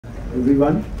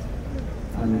everyone,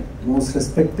 and most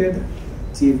respected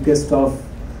chief guest of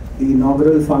the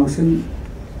inaugural function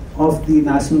of the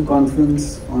National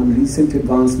Conference on Recent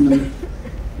Advancement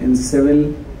in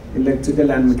Civil,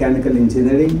 Electrical and Mechanical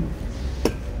Engineering,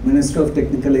 Minister of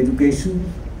Technical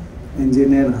Education,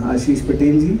 Engineer Ashish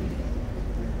Patel ji,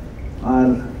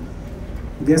 our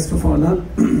guest of honor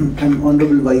and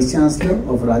Honorable Vice Chancellor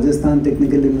of Rajasthan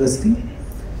Technical University,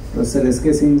 Professor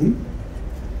S.K. Singh ji,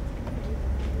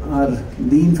 our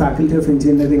Dean Faculty of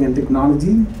Engineering and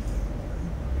Technology,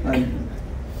 our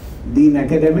Dean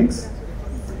Academics,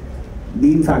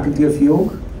 Dean Faculty of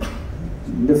Yoga,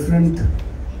 different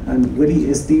and very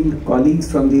esteemed colleagues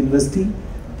from the university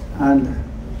and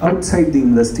outside the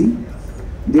university,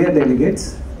 dear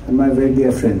delegates and my very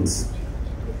dear friends.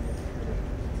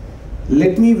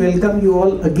 Let me welcome you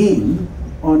all again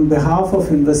on behalf of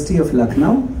University of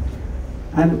Lucknow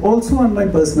and also on my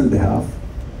personal behalf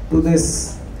to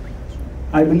this,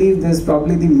 I believe this is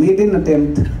probably the maiden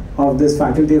attempt of this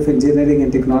Faculty of Engineering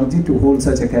and Technology to hold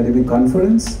such academic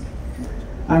conference.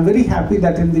 I'm very happy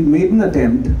that in the maiden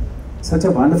attempt, such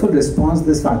a wonderful response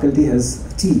this faculty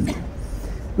has achieved.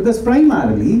 Because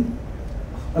primarily,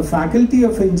 a Faculty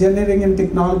of Engineering and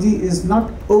Technology is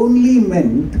not only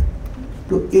meant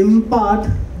to impart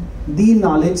the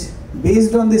knowledge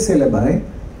based on the syllabi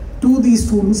to the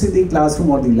students in the classroom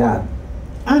or the lab,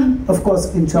 and of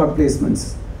course in short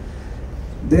placements.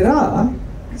 There are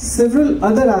several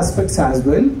other aspects as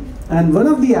well, and one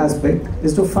of the aspects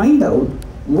is to find out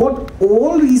what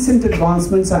all recent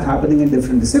advancements are happening in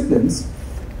different disciplines,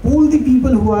 pool the people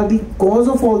who are the cause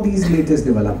of all these latest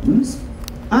developments,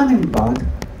 and impart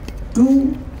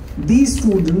to these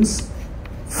students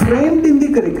framed in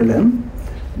the curriculum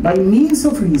by means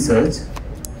of research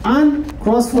and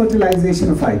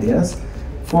cross-fertilization of ideas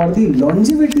for the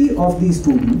longevity of the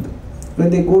student when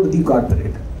they go to the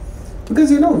corporate.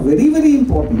 Because very, very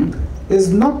important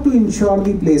is not to ensure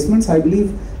the placements. I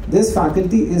believe this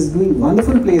faculty is doing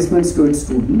wonderful placements to its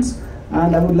students,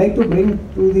 and I would like to bring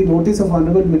to the notice of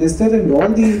Honorable Minister and all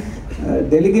the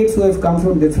delegates who have come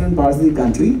from different parts of the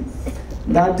country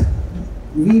that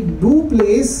we do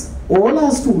place all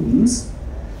our students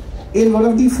in one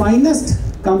of the finest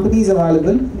companies available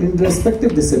in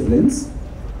respective disciplines,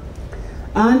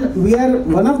 and we are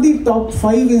one of the top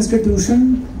 5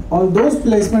 institutions on those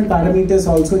placement parameters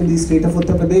also in the state of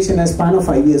Uttar Pradesh in a span of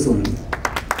 5 years only.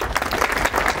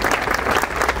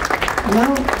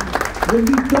 Now, when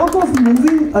we talk of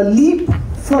moving a leap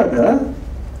further,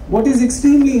 what is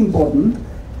extremely important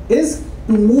is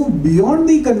to move beyond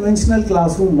the conventional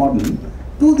classroom model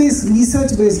to this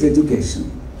research-based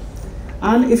education.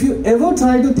 And if you ever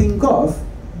try to think of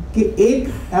कि एक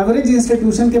average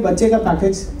institution के बच्चे का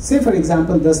package से for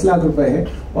example 10 lakh रुपए है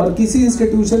और किसी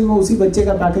इंस्टीट्यूशन में उसी बच्चे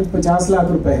का पैकेज 50 लाख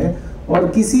रुपए है और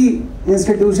किसी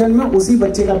इंस्टीट्यूशन में उसी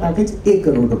बच्चे का पैकेज 1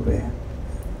 करोड़ रुपए है,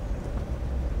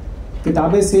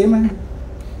 किताबें सेम है,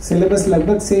 सिलेबस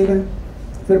लगभग सेम है,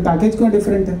 फिर पैकेज क्यों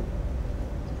डिफरेंट है?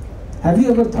 Have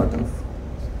you ever thought of?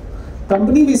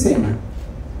 Company भी सेम है.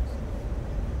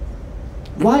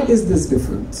 Why is this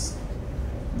difference?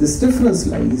 This difference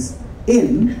lies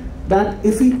in that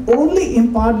if we only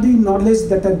impart the knowledge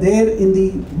that are there in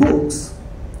the books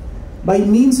by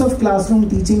means of classroom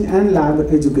teaching and lab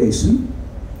education,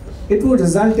 it would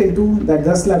result into that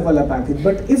 10 lakh wala package.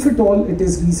 But if at all it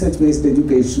is research-based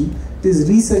education, it is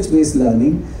research-based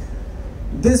learning,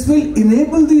 this will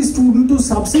enable the student to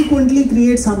subsequently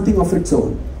create something of its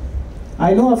own.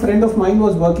 I know a friend of mine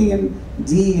was working in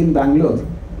GE in Bangalore.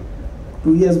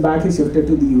 2 years back he shifted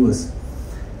to the US.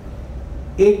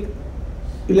 एक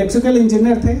electrical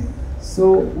engineer थे, सो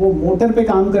वो motor पे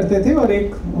काम करते थे और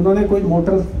एक उन्होंने कोई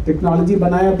मोटर टेक्नोलॉजी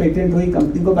बनाया, पेटेंट हुई,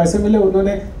 कंपनी को पैसे मिले.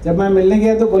 उन्होंने जब मैं मिलने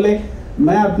गया तो बोले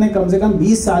मैं अपने कम से कम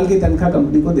 20 साल की तनख्वाह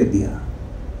कंपनी को दे दिया.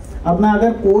 अब मैं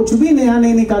अगर कोच भी नया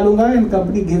नहीं निकालूंगा and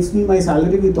company gives me my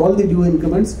salary with all the due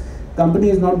increments, company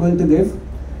is not going to give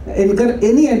इनकर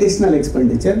एनी एडिशनल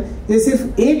एक्सपेंडिचर. ये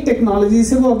सिर्फ एक टेक्नोलॉजी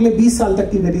से वो अगले 20 साल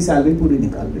तक की मेरी सैलरी पूरी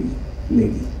निकाल रही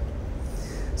लेगी.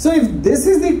 So if this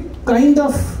is the kind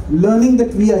of learning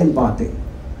that we are imparting,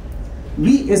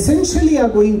 we essentially are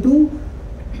going to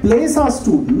place our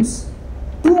students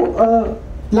to a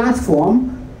platform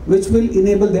which will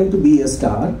enable them to be a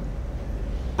star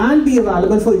and be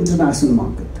available for international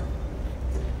market.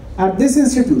 At this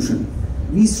institution,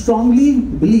 we strongly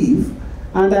believe,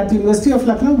 and at University of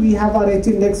Lucknow, we have our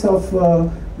H index of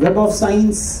Web of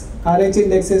Science. Our H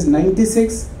index is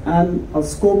 96, and of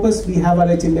Scopus we have our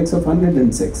H index of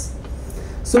 106.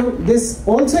 So this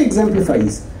also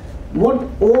exemplifies what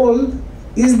all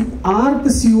is our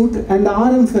pursuit and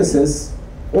our emphasis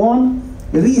on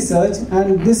research,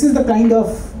 and this is the kind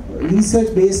of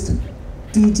research-based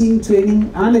teaching,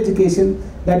 training and education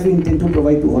that we intend to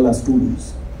provide to all our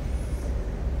students.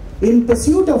 In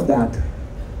pursuit of that,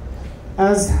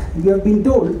 as you have been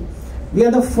told, we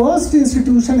are the first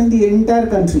institution in the entire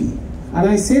country, and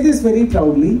I say this very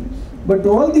proudly, but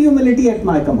all the humility at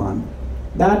my command,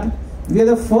 that we are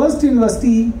the first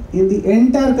university in the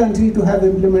entire country to have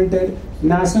implemented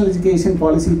National Education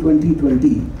Policy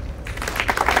 2020.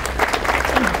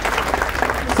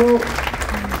 So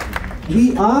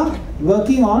we are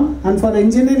working on, and for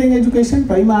engineering education,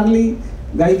 primarily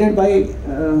guided by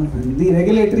the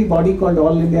regulatory body called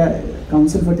All India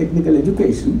Council for Technical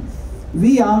Education,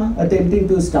 we are attempting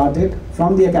to start it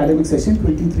from the academic session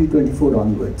 23-24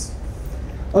 onwards.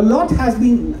 A lot has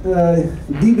been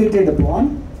debated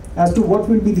upon as to what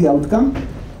will be the outcome,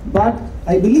 but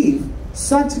I believe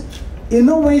such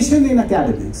innovation in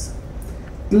academics,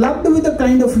 clubbed with the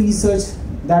kind of research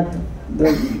that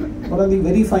one of the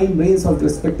very fine brains of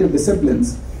respective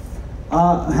disciplines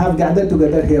have gathered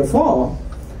together here for,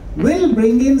 will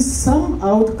bring in some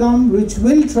outcome which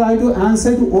will try to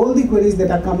answer to all the queries that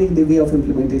are coming in the way of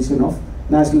implementation of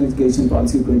National Education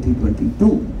Policy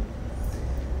 2022.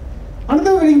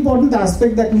 Another very important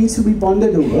aspect that needs to be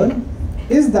pondered over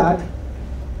is that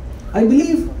I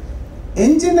believe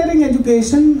engineering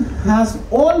education has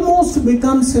almost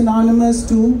become synonymous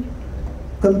to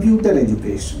computer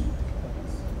education,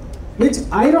 which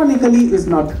ironically is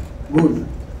not good,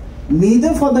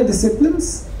 neither for the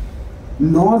disciplines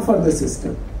nor for the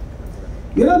system.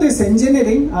 You know, this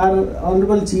engineering, our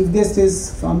honorable chief guest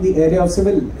is from the area of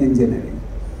civil engineering.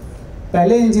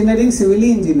 पहले engineering civil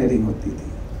engineering होती थी,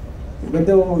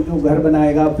 कहते वो जो घर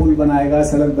बनाएगा, पुल बनाएगा,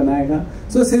 सड़क बनाएगा.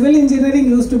 So civil engineering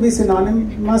used to be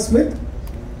synonymous with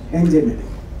engineering.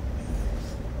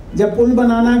 जब पुल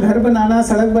बनाना, घर बनाना,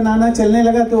 सड़क बनाना चलने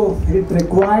लगा तो it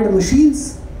required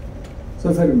machines.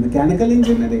 So फिर मैकेनिकल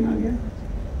इंजीनियरिंग आ गया.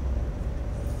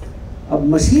 अब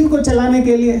मशीन को चलाने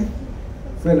के लिए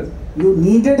फिर you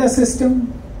needed a system,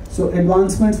 so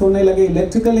advancements होने लगे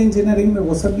इलेक्ट्रिकल इंजीनियरिंग में,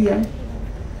 वो सब भी आए.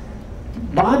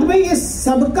 बाद में ये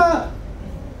सबका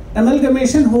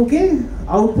एमलगमेशन होके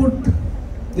आउटपुट,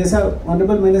 जैसा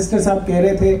ऑनरेबल मिनिस्टर साहब कह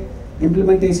रहे थे,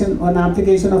 implementation on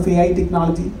application of AI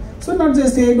technology. So not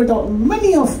just AI, but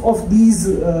many of these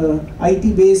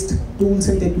IT-based tools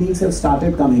and techniques have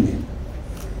started coming in.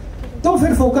 तो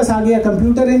फिर फोकस आ गया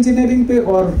कंप्यूटर इंजीनियरिंग पे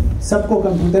और सबको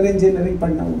कंप्यूटर इंजीनियरिंग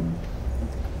पढ़ना हुआ.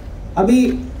 अभी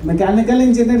मैकेनिकल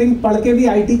इंजीनियरिंग पढ़ के भी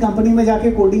आईटी कंपनी में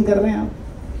जाके कोडिंग कर रहे हैं आप,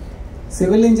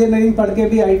 सिविल इंजीनियरिंग पढ़ के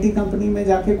भी आईटी कंपनी में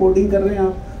जाके कोडिंग कर रहे हैं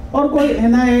आप, और कोई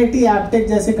एनआईआईटी एप्टेक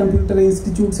जैसे कंप्यूटर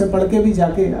इंस्टीट्यूट से पढ़ के भी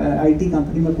जाके आईटी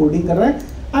कंपनी में कोडिंग कर रहा है.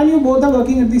 And you both are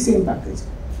working at the same package.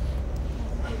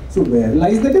 So where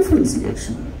lies the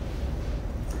differentiation?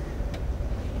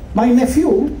 My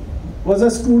Neiphiu was a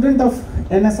student of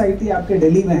NSIT, आपके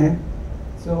दिल्ली में है.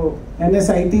 So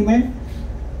NSIT में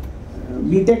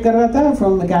बीटेक कर रहा था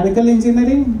from mechanical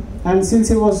engineering, and since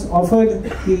he was offered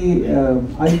कि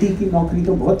IT की नौकरी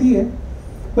तो बहुत ही है,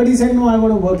 but he said no, I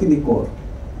want to work in the core.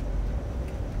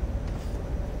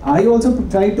 I also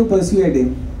tried to persuade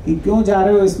him कि क्यों जा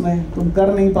रहे हो इसमें, तुम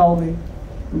कर नहीं पाओगे,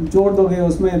 तुम छोड़ दोगे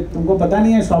उसमें, तुमको पता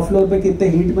नहीं है शॉप फ्लोर पे कितने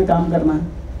हीट में काम करना है.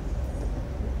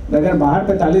 अगर बाहर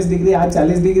 45 डिग्री, आज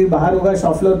 40 डिग्री बाहर होगा,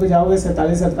 शॉप फ्लोर पे जाओगे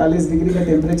 47-48 डिग्री का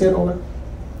टेम्परेचर होगा,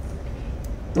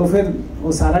 तो फिर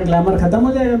वो सारा ग्लैमर खत्म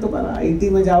हो जाएगा. तुम्हारा आईटी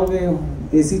में जाओगे,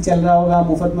 एसी चल रहा होगा,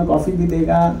 मुफ्त में कॉफ़ी भी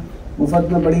देगा,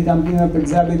 मुफ्त में बड़ी कंपनी में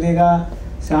पिज्ज़ा भी देगा,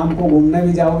 शाम को घूमने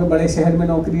भी जाओगे, बड़े शहर में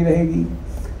नौकरी रहेगी.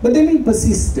 But then he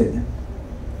persisted,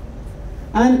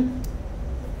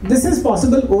 and this is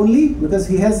possible only because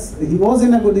he was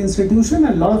in a good institution,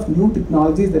 and a lot of new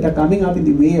technologies that are coming up in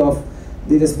the way of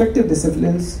the respective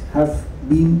disciplines have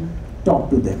been taught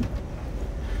to them.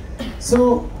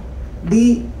 So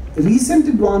the recent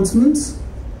advancements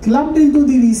clubbed into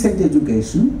the recent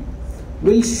education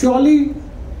will surely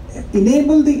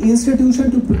enable the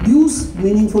institution to produce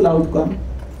meaningful outcome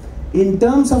in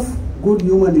terms of good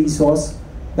human resource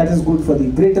that is good for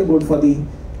the greater good for the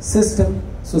system,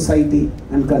 society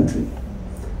and country.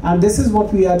 And this is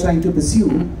what we are trying to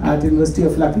pursue at University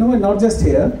of Lucknow, and not just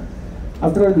here.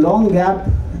 After a long gap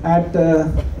at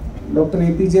Dr.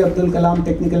 APJ Abdul Kalam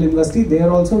Technical University,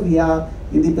 there also we are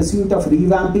in the pursuit of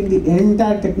revamping the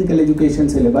entire technical education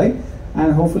syllabi,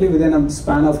 and hopefully within a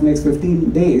span of next 15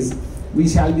 days we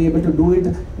shall be able to do it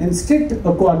in strict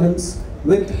accordance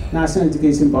with National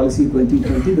Education Policy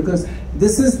 2020, because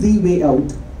this is the way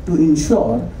out to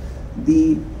ensure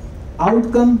the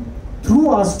outcome through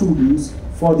our students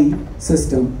for the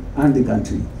system and the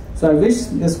country. So I wish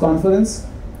this conference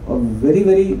a very,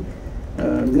 very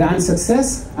grand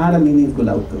success and a meaningful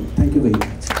outcome. Thank you very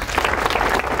much.